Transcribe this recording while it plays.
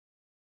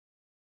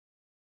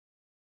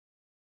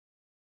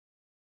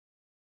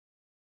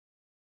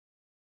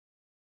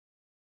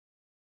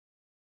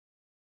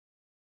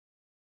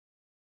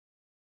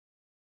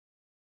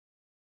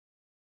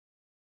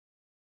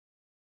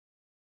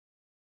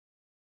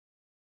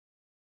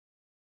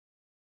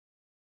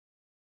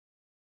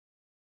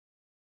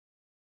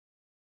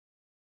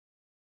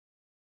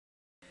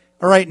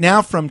All right,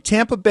 now from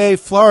Tampa Bay,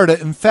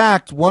 Florida. In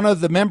fact, one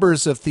of the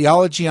members of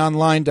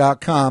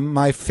theologyonline.com,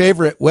 my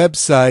favorite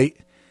website,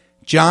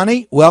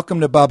 Johnny, welcome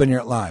to Bob and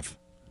Enyart Live.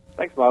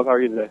 Thanks, Bob. How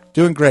are you today?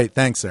 Doing great.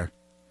 Thanks, sir.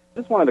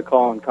 Just wanted to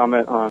call and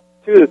comment on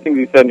two of the things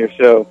you said in your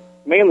show.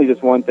 Mainly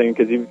just one thing,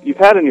 because you've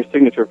had in your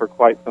signature for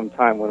quite some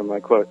time one of my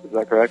quotes. Is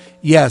that correct?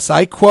 Yes,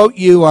 I quote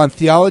you on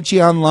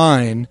Theology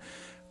Online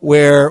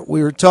where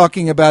we were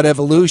talking about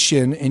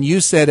evolution, and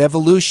you said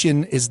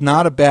evolution is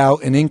not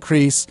about an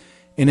increase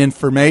in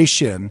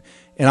information.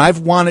 And I've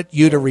wanted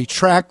you to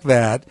retract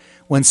that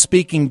when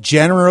speaking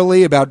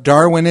generally about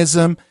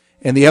Darwinism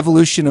and the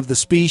evolution of the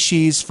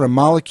species from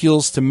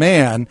molecules to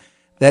man,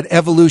 that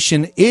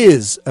evolution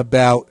is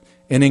about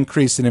an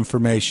increase in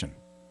information.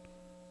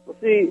 Well,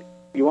 see,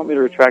 you want me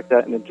to retract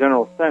that in a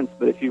general sense,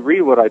 but if you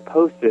read what I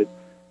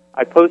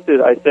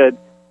said,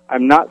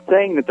 I'm not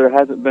saying that there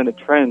hasn't been a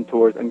trend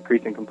towards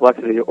increasing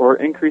complexity or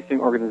increasing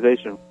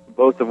organization,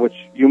 both of which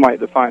you might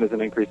define as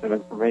an increase in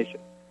information.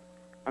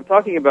 I'm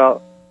talking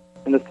about,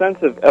 in the sense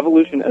of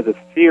evolution as a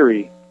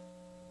theory,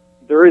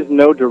 there is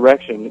no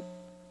direction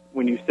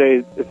when you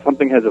say if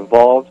something has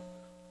evolved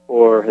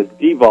or has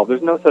devolved.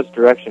 There's no such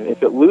direction.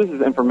 If it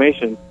loses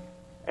information,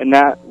 and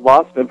that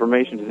loss of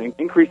information is an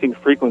increasing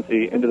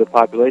frequency into the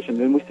population,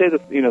 then we say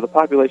that the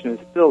population is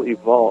still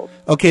evolved.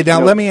 Okay,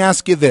 now let me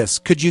ask you this.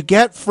 Could you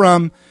get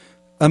from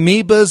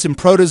amoebas and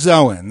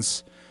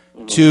protozoans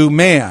to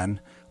man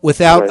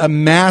without a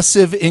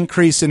massive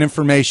increase in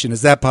information?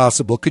 Is that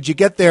possible? Could you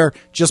get there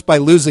just by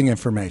losing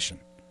information?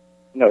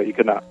 No, you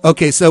could not.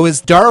 Okay, so is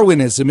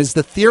Darwinism, is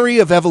the theory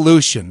of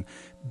evolution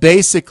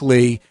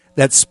basically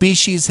that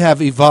species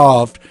have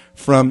evolved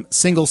from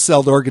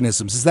single-celled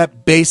organisms? Is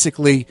that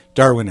basically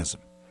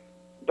Darwinism?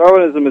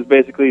 Darwinism is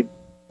basically,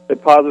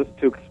 it posits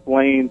to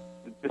explain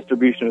the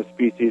distribution of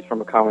species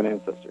from a common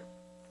ancestor.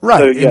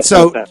 Right,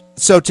 so, and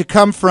so to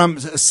come from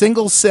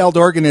single-celled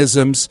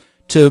organisms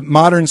to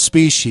modern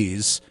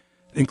species,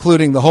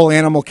 including the whole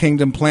animal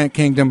kingdom, plant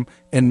kingdom,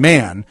 and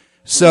man.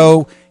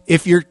 So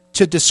if you're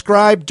to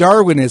describe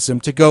Darwinism,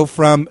 to go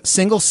from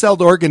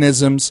single-celled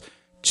organisms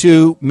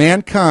to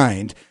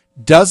mankind,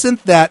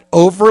 doesn't that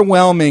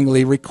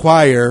overwhelmingly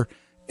require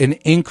an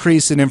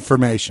increase in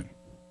information?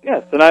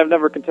 Yes, and I've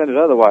never contended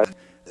otherwise.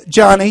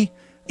 Johnny,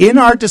 in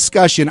our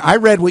discussion, I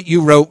read what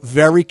you wrote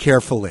very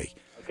carefully.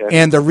 Okay.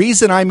 And the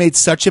reason I made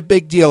such a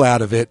big deal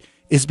out of it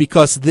is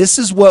because this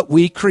is what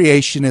we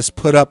creationists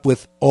put up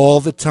with all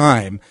the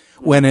time.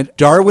 When a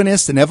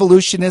Darwinist, an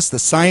evolutionist, a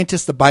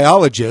scientist, a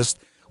biologist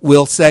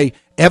will say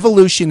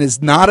evolution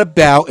is not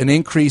about an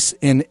increase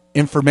in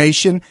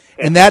information,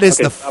 and that is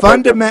the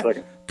fundamental...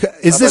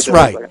 Is this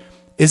right?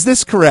 Is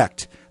this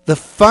correct? The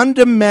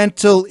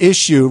fundamental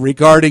issue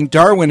regarding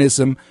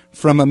Darwinism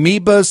from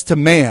amoebas to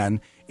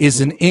man is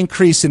an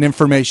increase in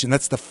information.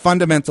 That's the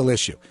fundamental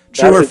issue.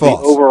 True or false?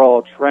 That is the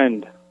overall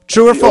trend.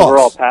 True or false?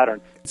 Overall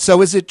pattern.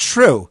 So is it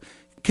true?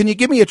 Can you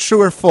give me a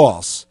true or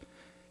false?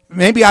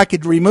 Maybe I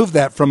could remove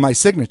that from my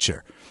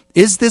signature.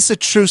 Is this a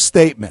true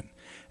statement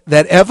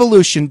that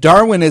evolution,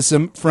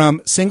 Darwinism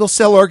from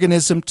single-cell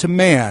organism to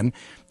man,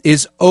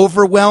 is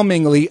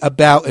overwhelmingly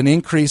about an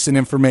increase in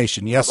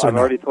information? Yes or no? I've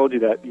already told you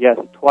that. Yes,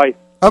 twice.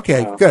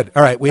 Okay, good.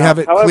 All right, we have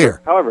it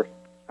clear. However,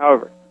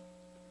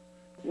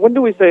 when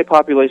do we say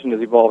population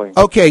is evolving?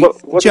 Okay,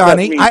 what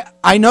Johnny,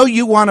 I know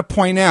you want to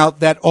point out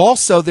that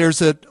also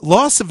there's a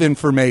loss of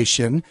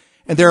information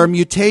and there are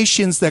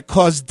mutations that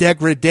cause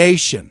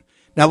degradation.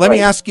 Now, let me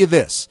ask you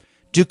this.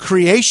 Do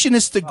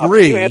creationists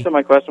agree... Can you answer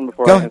my question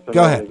before I answer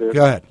Go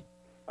ahead.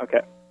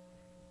 Okay.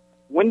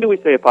 When do we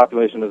say a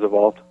population has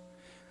evolved?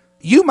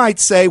 You might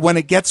say when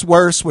it gets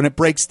worse, when it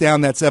breaks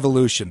down, that's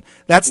evolution.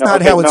 That's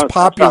not how it's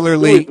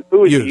popularly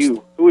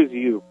used. Who is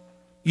you?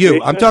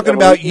 You. I'm talking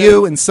about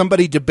you and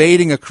somebody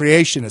debating a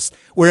creationist.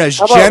 Whereas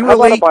how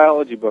generally... about a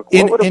biology book?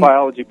 What would a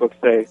biology book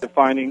say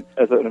defining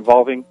as an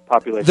evolving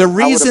population? The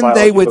reason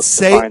they would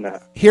say...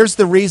 Here's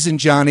the reason,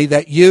 Johnny,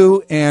 that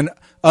you and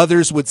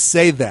others would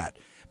say that.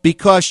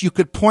 Because you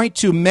could point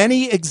to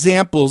many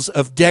examples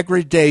of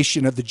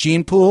degradation of the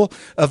gene pool,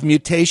 of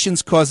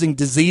mutations causing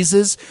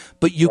diseases,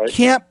 but you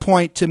can't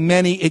point to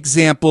many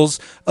examples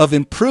of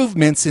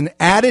improvements in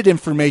added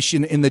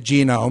information in the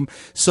genome.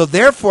 So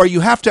therefore,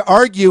 you have to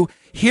argue,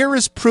 here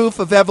is proof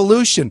of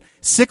evolution.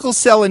 Sickle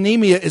cell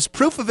anemia is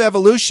proof of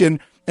evolution,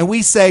 and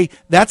we say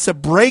that's a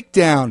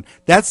breakdown,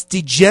 that's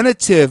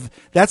degenerative,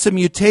 that's a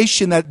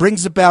mutation that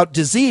brings about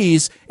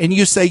disease, and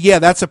you say, yeah,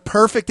 that's a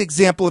perfect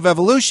example of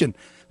evolution.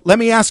 Let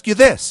me ask you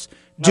this.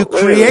 Do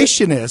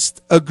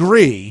creationists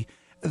agree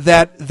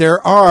that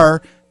there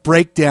are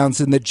breakdowns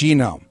in the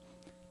genome?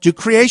 Do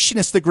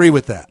creationists agree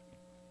with that?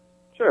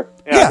 Sure.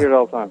 Yeah, I hear it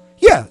all the time.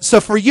 Yeah. So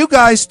for you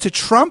guys to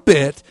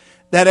trumpet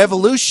that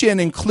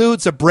evolution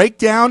includes a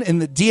breakdown in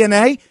the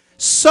DNA,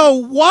 so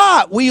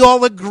what? We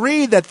all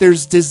agree that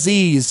there's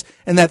disease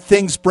and that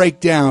things break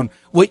down.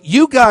 What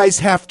you guys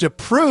have to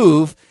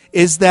prove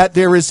is that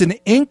there is an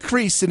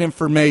increase in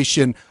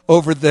information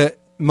over the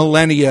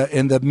millennia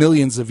and the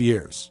millions of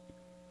years.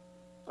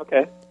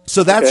 Okay.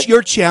 So that's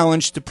your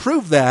challenge to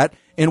prove that,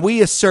 And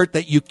we assert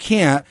that you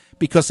can't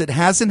because it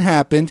hasn't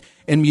happened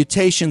and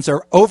mutations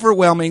are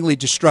overwhelmingly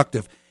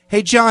destructive.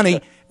 Hey,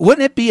 Johnny,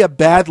 wouldn't it be a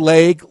bad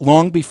leg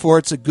long before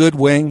it's a good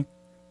wing?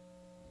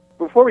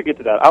 Before we get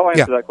to that, I'll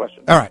answer that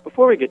question. All right.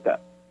 Before we get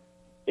that,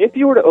 if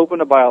you were to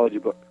open a biology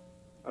book,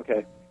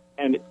 okay,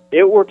 and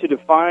it were to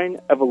define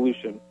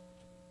evolution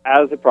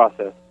as a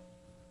process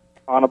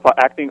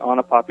acting on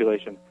a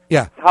population,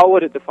 how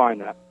would it define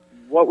that?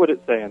 What would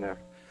it say in there?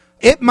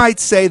 It might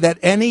say that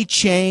any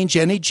change,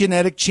 any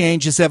genetic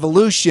change is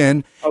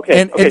evolution,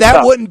 and that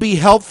stop. wouldn't be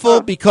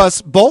helpful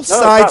because both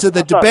sides of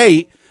the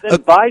debate...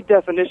 Then by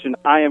definition,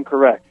 I am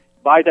correct.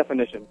 By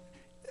definition.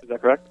 Is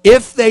that correct?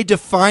 If they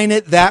define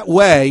it that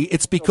way,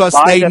 it's because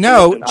they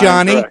know,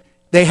 Johnny,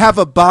 they have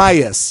a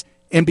bias.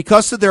 And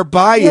because of their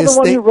bias... You're the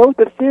one who wrote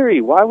the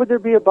theory. Why would there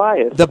be a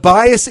bias? The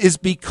bias is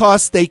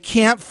because they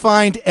can't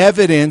find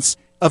evidence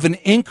of an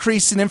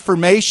increase in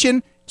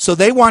information, so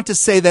they want to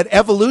say that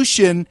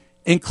evolution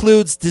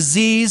includes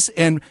disease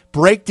and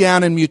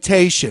breakdown and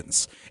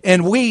mutations.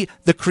 And we,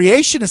 the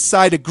creationist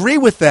side, agree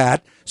with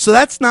that, so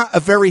that's not a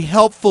very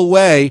helpful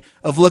way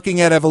of looking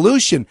at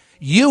evolution.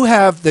 You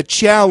have the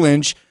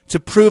challenge to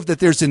prove that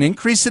there's an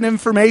increase in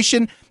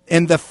information,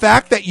 and the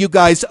fact that you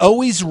guys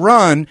always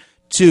run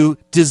to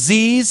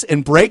disease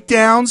and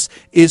breakdowns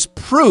is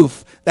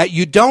proof that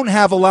you don't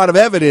have a lot of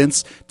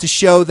evidence to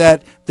show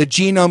that the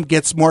genome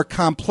gets more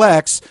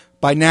complex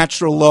by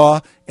natural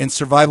law and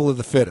survival of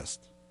the fittest.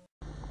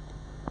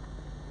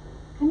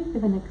 Can you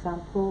give an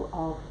example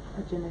of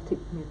a genetic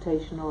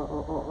mutation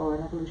or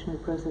an evolutionary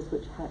process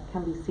which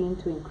can be seen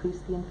to increase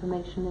the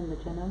information in the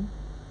genome?